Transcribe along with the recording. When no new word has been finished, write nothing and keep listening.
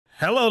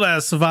Hello there,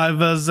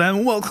 survivors,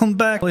 and welcome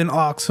back in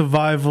ARK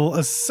Survival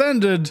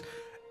Ascended.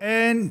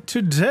 And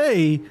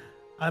today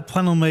I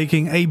plan on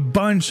making a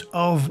bunch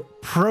of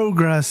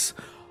progress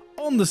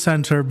on the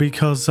center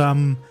because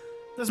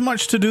there's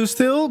much to do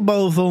still,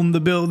 both on the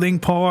building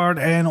part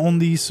and on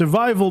the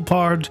survival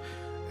part.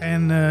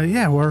 And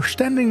yeah, we're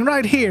standing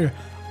right here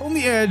on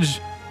the edge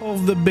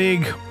of the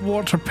big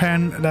water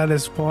pen that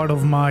is part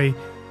of my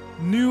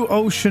new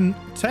ocean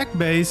tech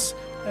base,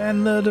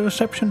 and the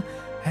reception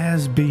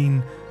has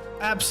been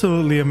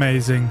absolutely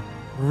amazing.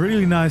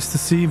 Really nice to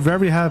see.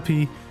 Very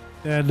happy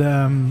that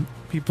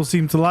people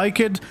seem to like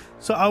it.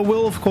 So I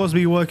will of course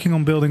be working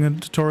on building a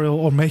tutorial,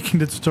 or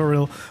making the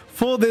tutorial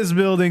for this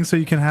building, so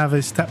you can have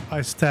a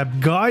step-by-step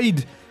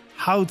guide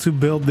how to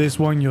build this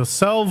one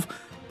yourself.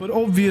 But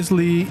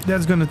obviously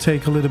that's going to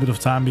take a little bit of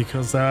time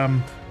because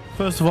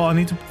first of all I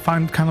need to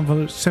find kind of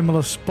a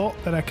similar spot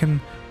that I can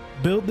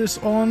build this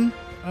on,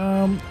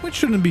 which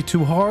shouldn't be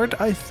too hard,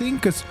 I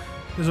think, because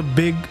there's a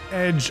big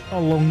edge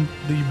along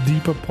the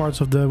deeper parts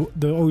of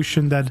the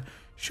ocean that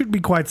should be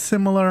quite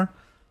similar.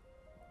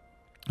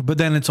 But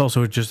then it's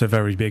also just a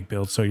very big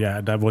build, so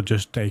yeah, that will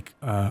just take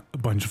a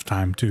bunch of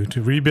time to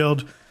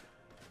rebuild.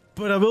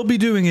 But I will be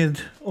doing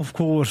it, of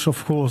course.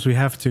 We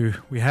have to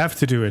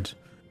do it.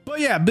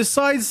 But yeah,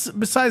 besides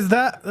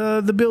that,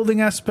 the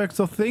building aspect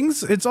of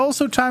things, it's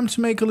also time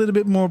to make a little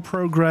bit more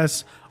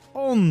progress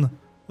on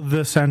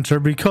the center,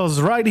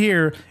 because right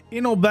here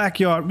in our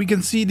backyard we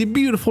can see the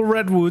beautiful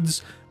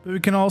redwoods, but we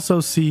can also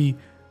see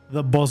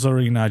the boss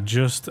arena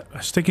just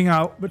sticking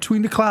out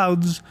between the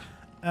clouds.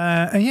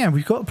 And yeah,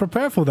 we've got to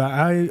prepare for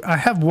that. I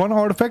have one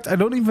artifact. I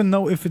don't even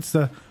know if it's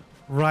the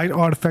right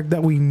artifact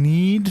that we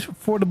need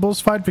for the boss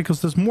fight,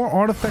 because there's more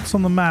artifacts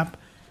on the map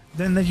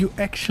than that you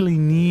actually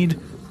need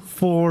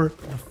for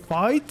the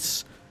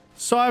fights.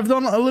 So I've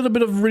done a little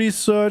bit of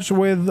research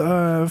with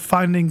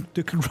finding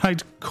the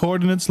right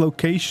coordinates,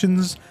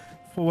 locations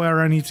for where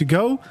I need to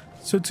go.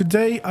 So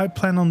today I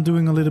plan on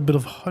doing a little bit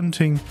of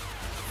hunting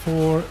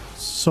for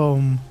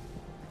some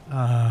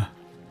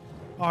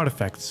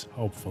artifacts,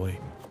 hopefully.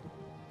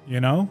 You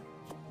know?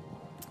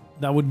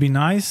 That would be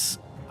nice,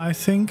 I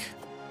think.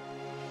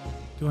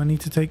 Do I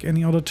need to take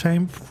any other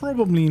tame?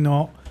 Probably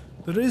not.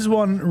 There is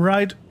one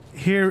right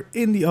here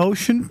in the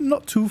ocean,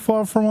 not too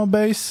far from our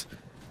base.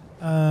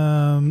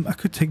 I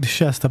could take the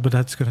Shasta, but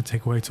that's gonna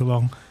take way too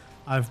long.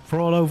 I've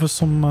brought over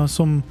some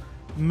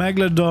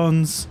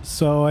megalodons,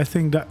 so I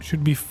think that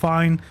should be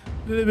fine.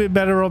 A little bit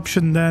better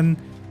option than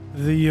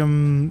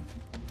the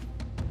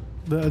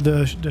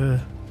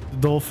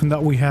dolphin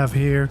that we have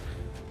here.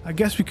 I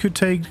guess we could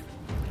take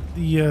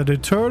the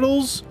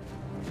turtles,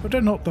 but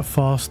they're not the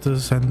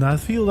fastest, and I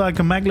feel like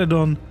a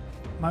megalodon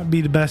might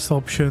be the best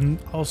option.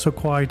 Also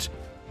quite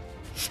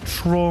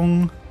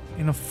strong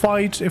in a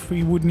fight if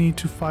we would need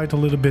to fight a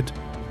little bit.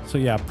 So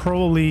yeah,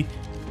 probably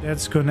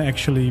that's gonna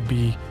actually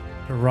be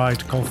the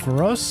right call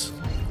for us.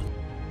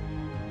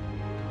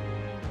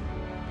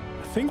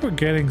 I think we're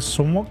getting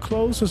somewhat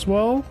close as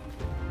well.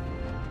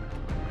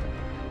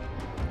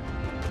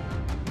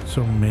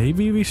 So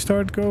maybe we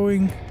start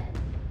going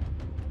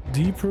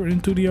deeper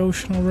into the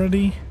ocean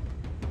already.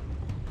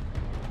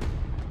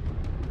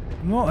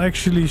 I'm not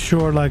actually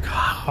sure like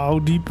how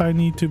deep I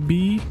need to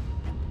be.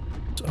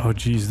 Oh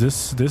geez,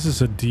 this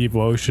is a deep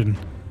ocean.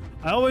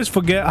 I always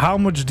forget how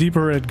much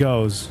deeper it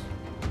goes.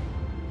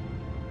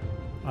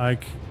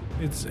 Like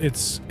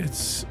it's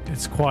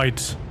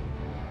quite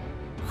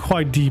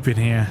deep in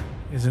here,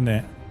 isn't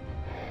it?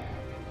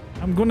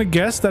 I'm gonna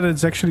guess that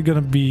it's actually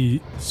gonna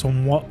be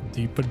somewhat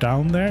deeper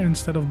down there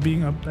instead of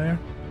being up there.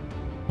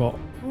 Well,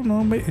 oh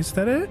no, wait, is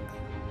that it?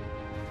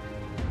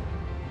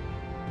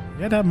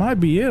 Yeah, that might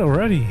be it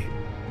already.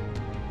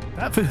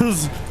 That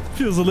feels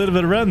a little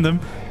bit random,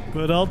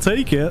 but I'll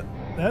take it.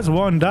 That's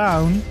one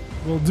down.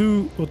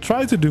 We'll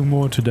try to do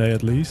more today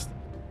at least.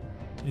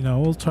 You know,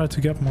 we'll try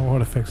to get more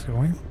artifacts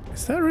going.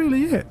 Is that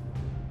really it?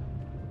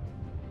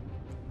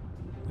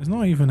 There's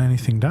not even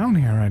anything down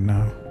here right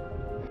now.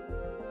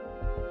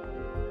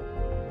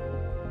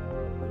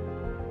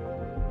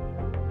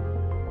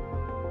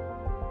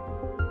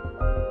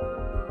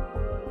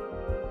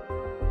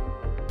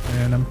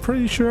 And I'm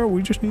pretty sure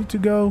we just need to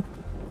go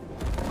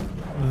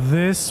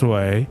this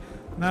way.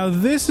 Now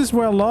this is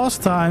where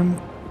last time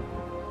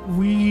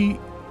we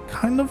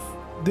kind of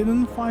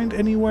didn't find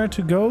anywhere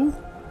to go,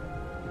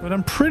 but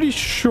I'm pretty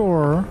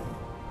sure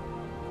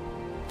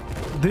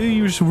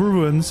these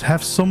ruins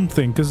have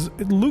something, because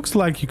it looks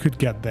like you could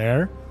get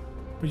there,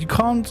 but you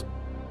can't.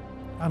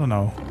 I don't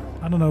know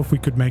if we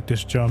could make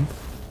this jump.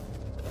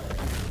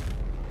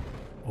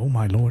 Oh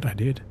my lord, I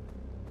did.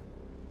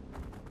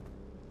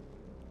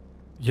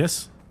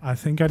 Yes, I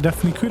think I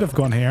definitely could have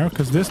gone here,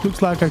 because this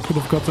looks like I could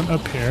have gotten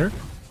up here.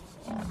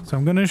 So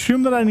I'm gonna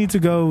assume that I need to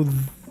go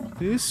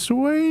this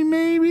way,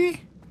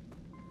 maybe?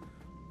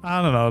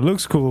 I don't know, it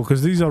looks cool,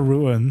 because these are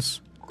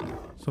ruins.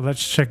 So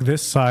let's check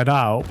this side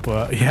out.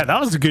 But yeah, that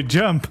was a good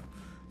jump.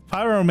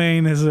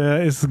 Pyromane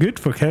is good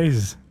for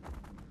cases.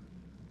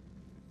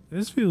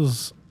 This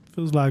feels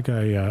like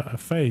a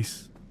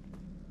face.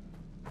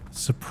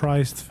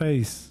 Surprised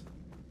face.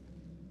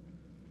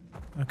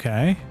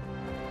 Okay.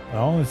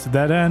 Well, it's a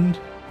dead end.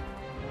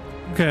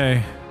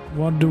 Okay.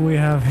 What do we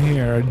have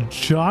here? A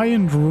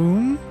giant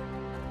room?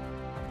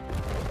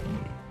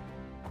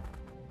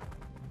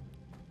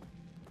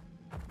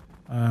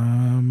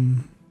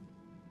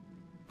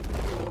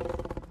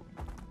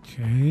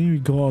 Okay, we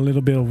got a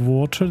little bit of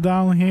water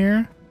down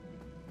here.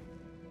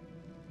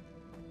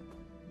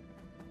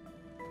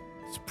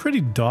 It's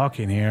pretty dark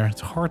in here.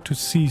 It's hard to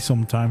see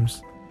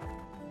sometimes.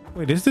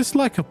 Wait, is this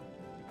like a...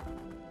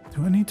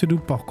 Do I need to do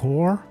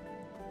parkour?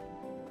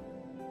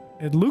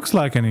 It looks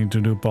like I need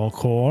to do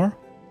parkour.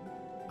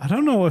 I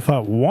don't know if I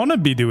want to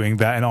be doing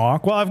that in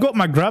ARK. Well, I've got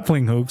my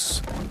grappling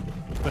hooks.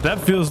 But that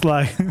feels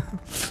like...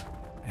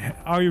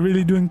 Are you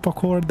really doing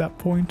parkour at that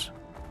point?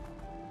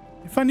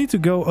 If I need to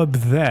go up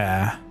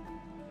there...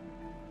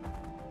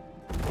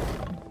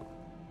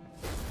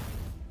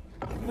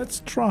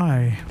 Let's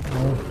try.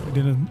 No,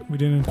 we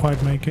didn't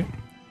quite make it.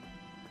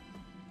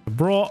 I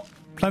brought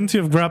plenty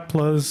of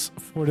grapplers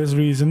for this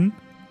reason.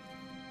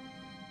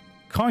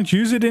 Can't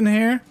use it in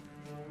here?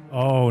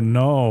 Oh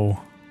no.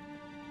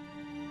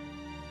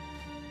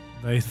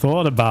 They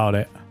thought about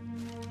it.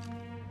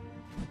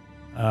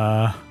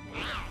 Well,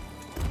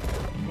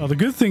 the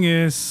good thing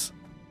is,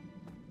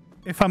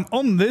 if I'm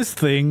on this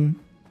thing,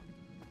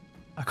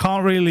 I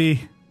can't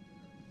really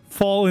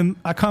fall in.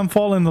 I can't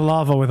fall in the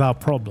lava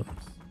without problems.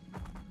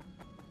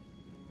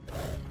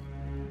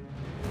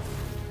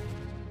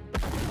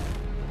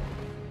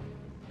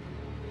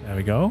 There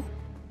we go.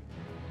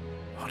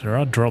 Oh, there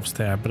are drops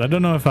there, but I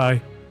don't know if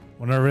I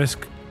want to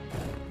risk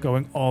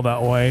going all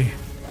that way.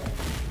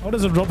 Oh,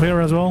 there's a drop here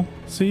as well.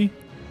 See?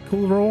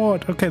 Cool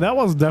reward. Okay, that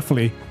was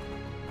definitely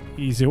an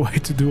easier way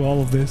to do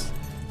all of this.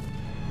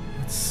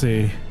 Let's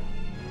see.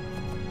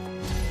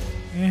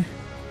 Eh,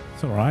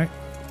 it's alright.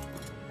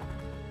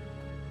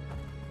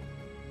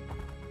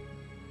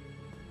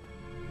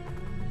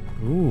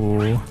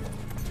 Ooh.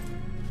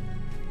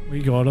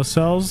 We got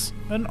ourselves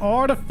an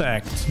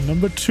artifact.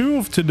 Number 2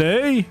 of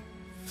today.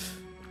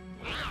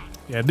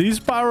 Yeah, these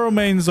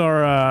pyromanes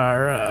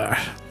are...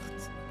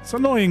 it's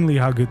annoyingly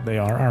how good they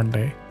are, aren't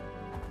they?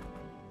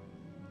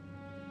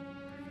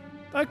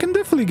 I can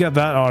definitely get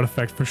that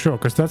artifact for sure,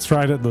 because that's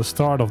right at the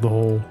start of the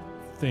whole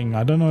thing.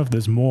 I don't know if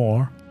there's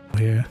more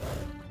here.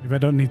 Maybe I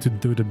don't need to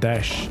do the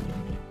dash.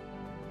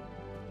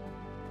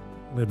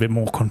 A little bit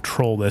more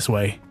control this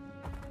way.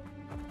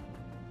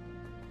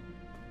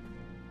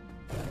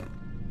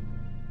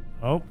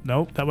 Oh,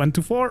 nope, that went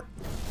too far.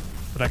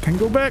 But I can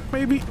go back,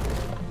 maybe.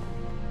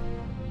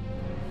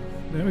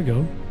 There we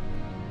go.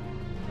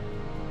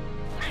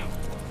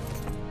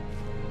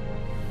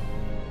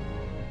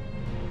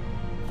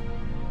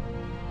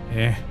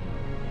 Yeah.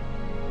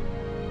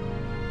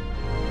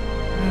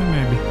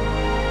 Maybe.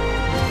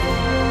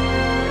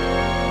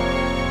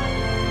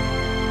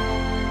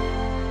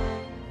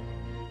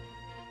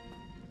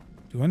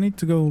 Do I need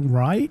to go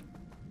right?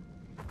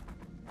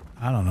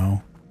 I don't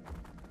know.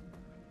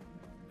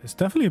 There's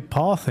definitely a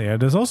path here.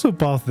 There's also a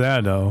path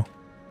there, though.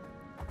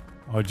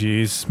 Oh,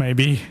 geez.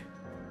 Maybe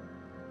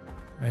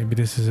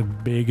this is a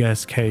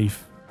big-ass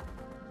cave.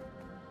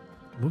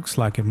 Looks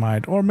like it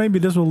might. Or maybe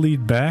this will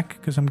lead back,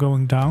 because I'm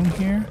going down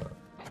here.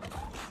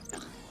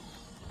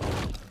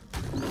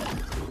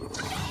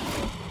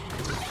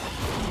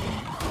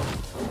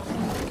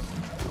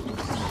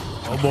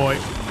 Oh, boy.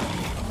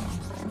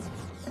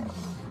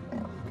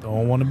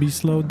 Don't want to be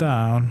slowed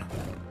down.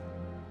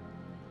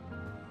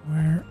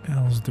 Where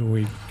else do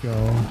we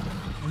go?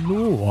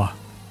 Ooh.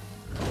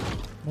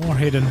 More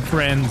hidden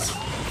friends.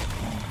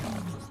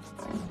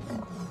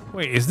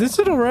 Wait, is this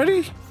it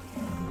already?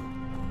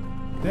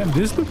 Damn,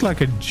 this looked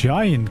like a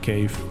giant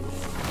cave.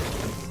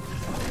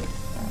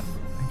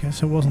 I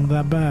guess it wasn't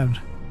that bad.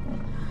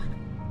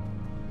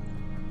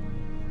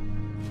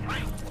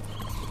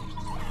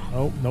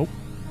 Oh, nope.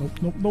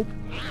 Nope, nope, nope.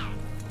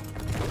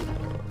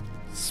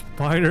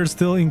 Spider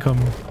still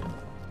incoming.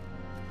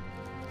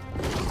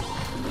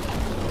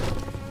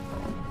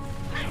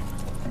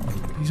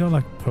 These are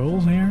like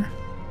pearls here?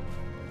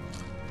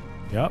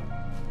 Yep.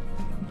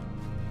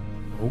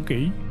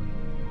 Okay.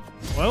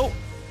 Well,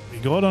 we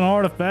got an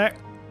artifact.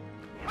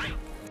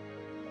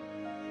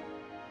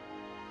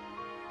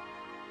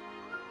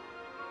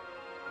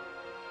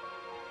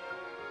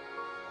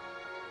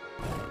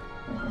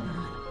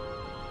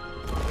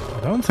 I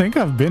don't think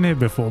I've been here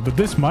before, but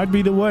this might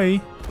be the way.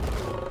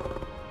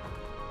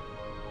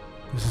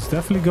 This is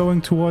definitely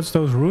going towards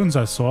those ruins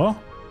I saw.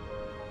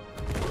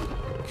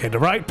 Okay, the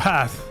right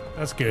path.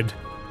 That's good.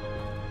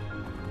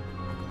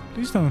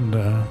 Please don't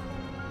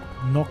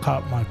knock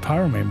out my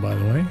pyromane, by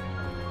the way.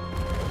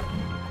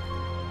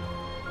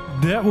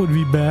 That would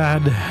be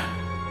bad.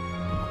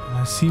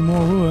 I see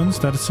more ruins.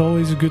 That's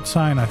always a good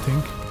sign, I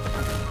think.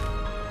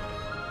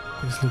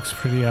 This looks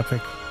pretty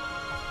epic.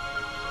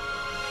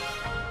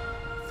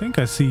 I think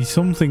I see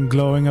something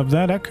glowing up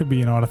there. That could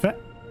be an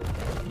artifact.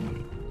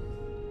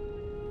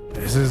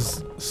 This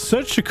is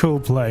such a cool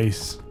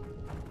place.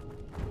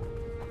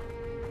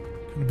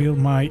 Gonna build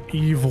my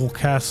evil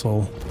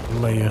castle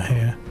layer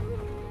here.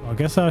 I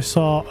guess I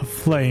saw a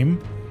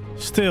flame.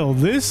 Still,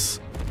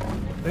 this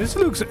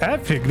looks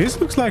epic.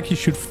 This looks like you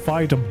should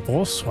fight a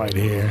boss right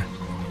here.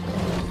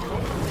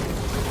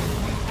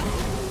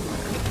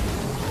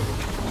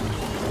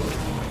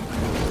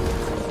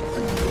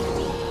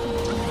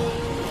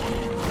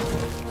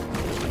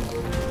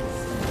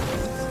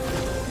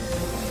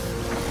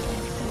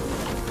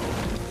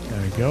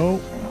 There we go.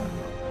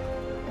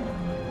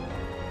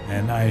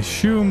 And I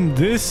assume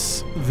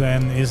this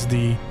then is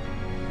the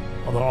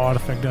other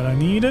artifact that I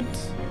needed.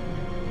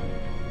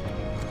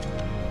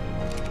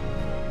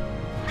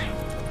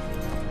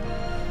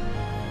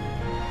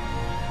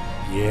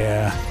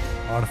 Yeah,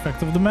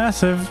 artifact of the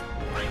massive.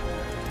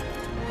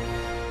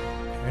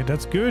 Okay,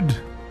 that's good.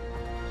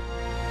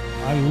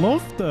 I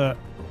love the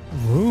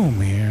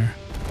room here.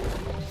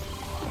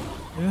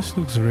 This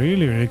looks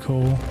really, really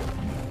cool.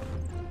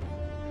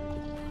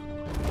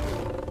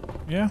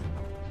 Yeah.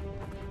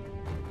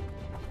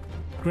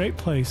 Great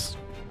place.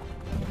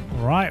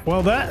 Right,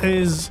 well that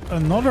is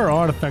another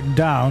artifact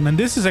down, and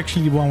this is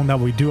actually the one that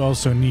we do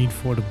also need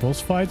for the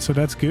boss fight, so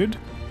that's good.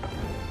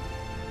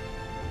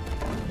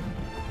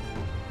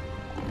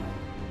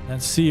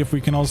 Let's see if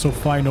we can also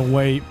find a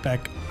way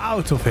back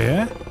out of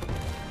here.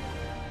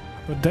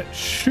 But that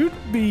should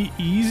be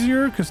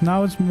easier, because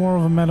now it's more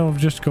of a matter of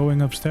just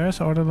going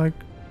upstairs. Are there like...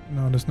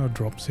 No, there's no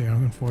drops here,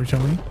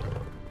 unfortunately.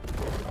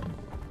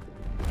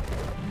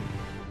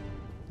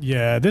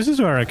 Yeah, this is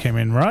where I came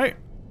in, right?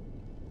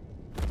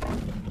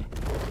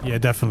 Yeah,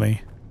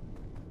 definitely.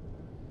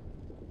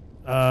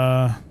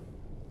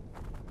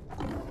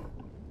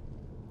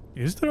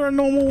 Is there a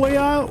normal way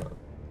out?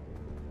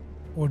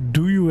 Or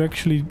do you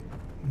actually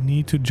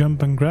need to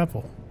jump and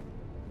grapple?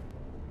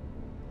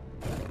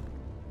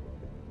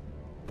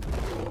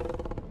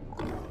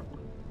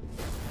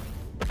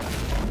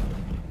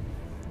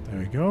 There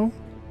we go.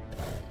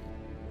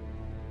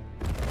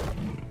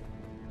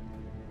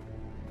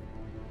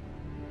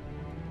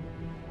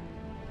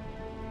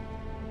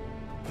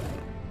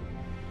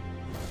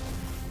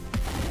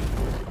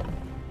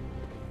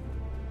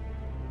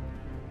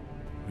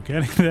 We're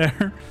getting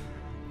there.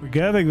 We're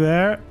getting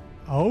there.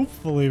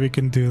 Hopefully we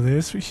can do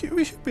this. We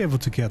should be able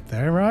to get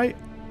there, right?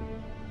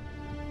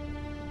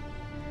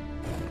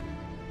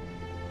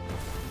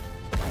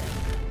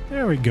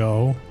 There we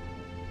go.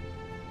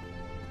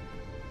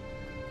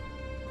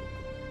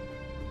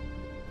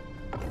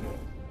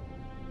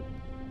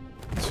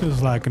 This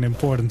feels like an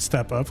important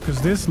step up,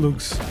 because this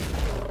looks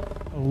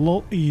a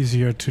lot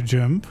easier to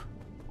jump.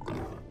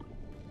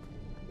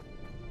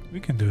 We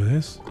can do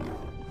this.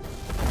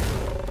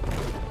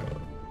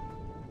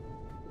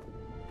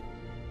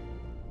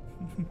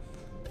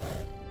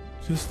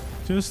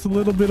 Just a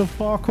little bit of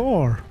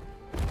parkour.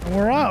 And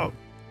we're out.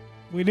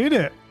 We did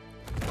it.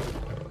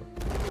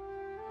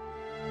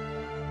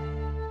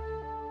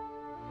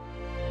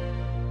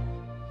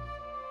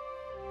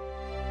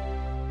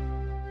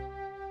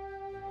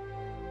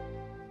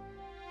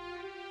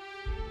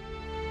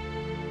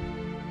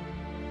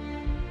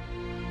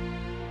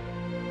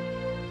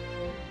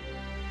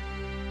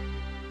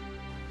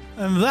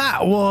 And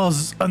that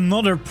was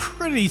another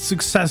pretty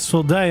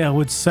successful day, I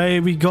would say.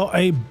 We got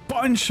a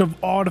bunch of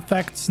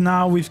artifacts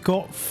now. We've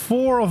got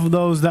 4 of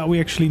those that we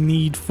actually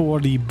need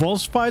for the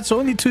boss fight. So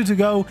only 2 to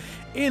go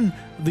in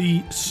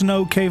the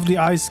snow cave, the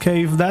ice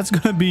cave. That's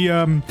going to be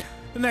the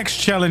next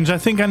challenge. I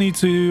think I need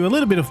to a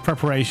little bit of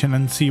preparation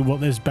and see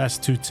what is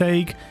best to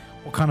take.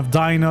 What kind of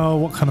dino,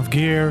 what kind of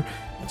gear,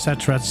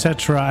 etc,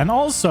 etc. And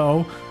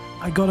also,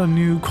 I got a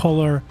new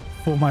color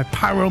for my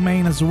pyro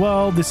main as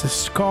well. This is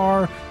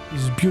Scar.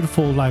 This is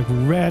beautiful, like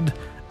red.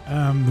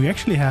 We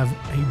actually have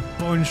a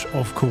bunch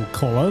of cool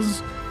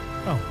colors.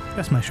 Oh,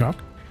 that's my shock.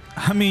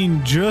 I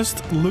mean,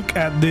 just look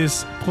at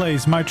this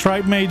place. My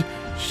tribe mate,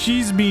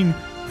 she's been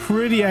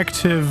pretty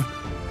active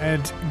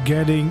at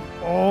getting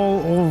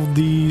all of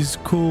these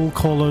cool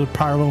colored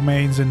pyro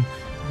mains and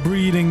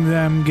breeding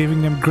them,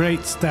 giving them great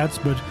stats,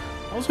 but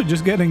also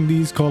just getting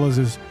these colors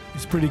is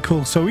pretty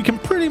cool. So we can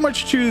pretty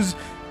much choose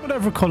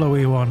whatever color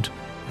we want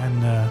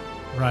and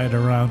ride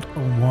around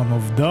on one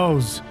of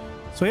those.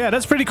 So yeah,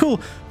 that's pretty cool.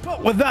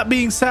 But with that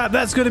being said,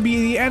 that's going to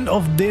be the end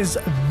of this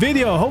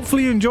video.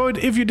 Hopefully you enjoyed.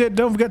 If you did,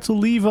 don't forget to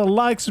leave a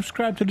like,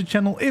 subscribe to the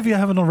channel if you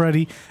haven't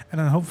already, and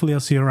then hopefully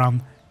I'll see you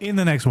around in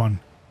the next one.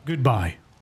 Goodbye.